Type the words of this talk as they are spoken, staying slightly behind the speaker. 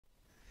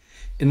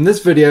In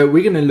this video,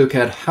 we're going to look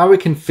at how we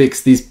can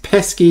fix these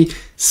pesky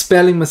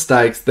spelling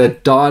mistakes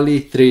that DALL-E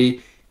 3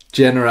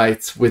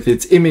 generates with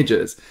its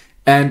images.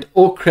 And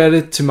all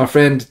credit to my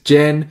friend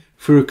Jen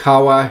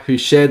Furukawa, who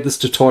shared this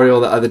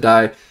tutorial the other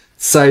day.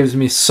 Saves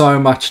me so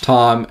much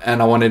time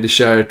and I wanted to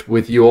share it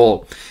with you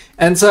all.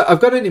 And so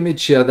I've got an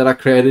image here that I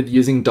created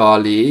using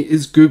DALL-E.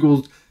 Is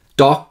Google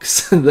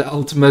Docs, the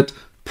ultimate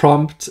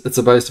prompt. It's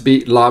supposed to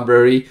be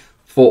library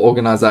for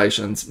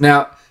organizations.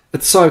 Now,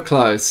 it's so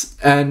close.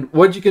 And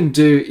what you can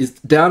do is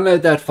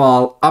download that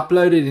file,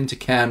 upload it into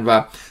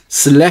Canva,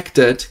 select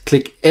it,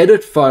 click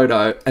edit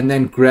photo, and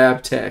then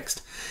grab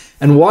text.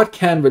 And what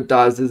Canva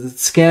does is it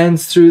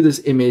scans through this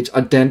image,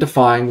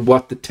 identifying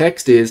what the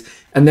text is,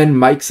 and then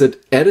makes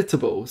it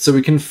editable. So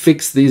we can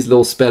fix these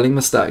little spelling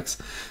mistakes.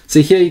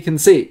 So here you can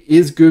see,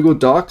 is Google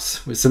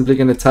Docs. We're simply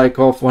going to take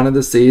off one of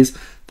the C's,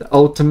 the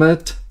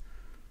ultimate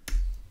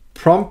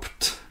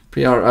prompt,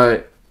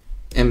 P-R-O-M-P-T,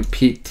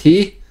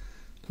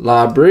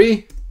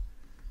 library,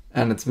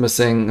 and it's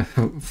missing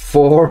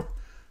 4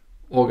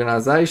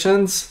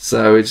 organizations.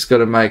 So we just got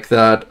to make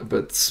that a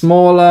bit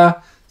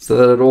smaller so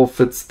that it all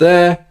fits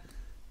there.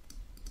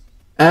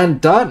 And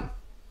done.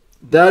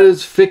 That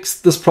has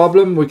fixed this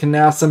problem. We can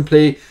now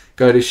simply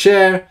go to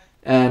share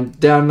and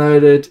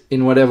download it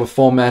in whatever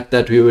format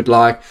that we would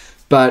like.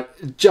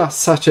 But just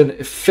such an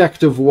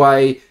effective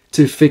way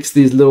to fix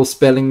these little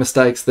spelling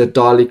mistakes that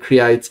DALL-E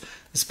creates,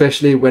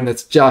 especially when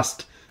it's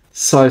just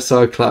so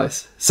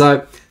close.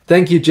 So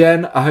thank you,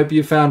 Jen. I hope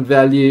you found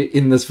value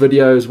in this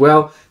video as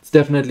well. It's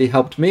definitely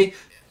helped me.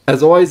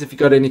 As always, if you've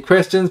got any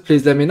questions,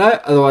 please let me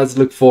know. Otherwise,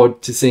 look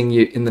forward to seeing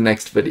you in the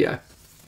next video.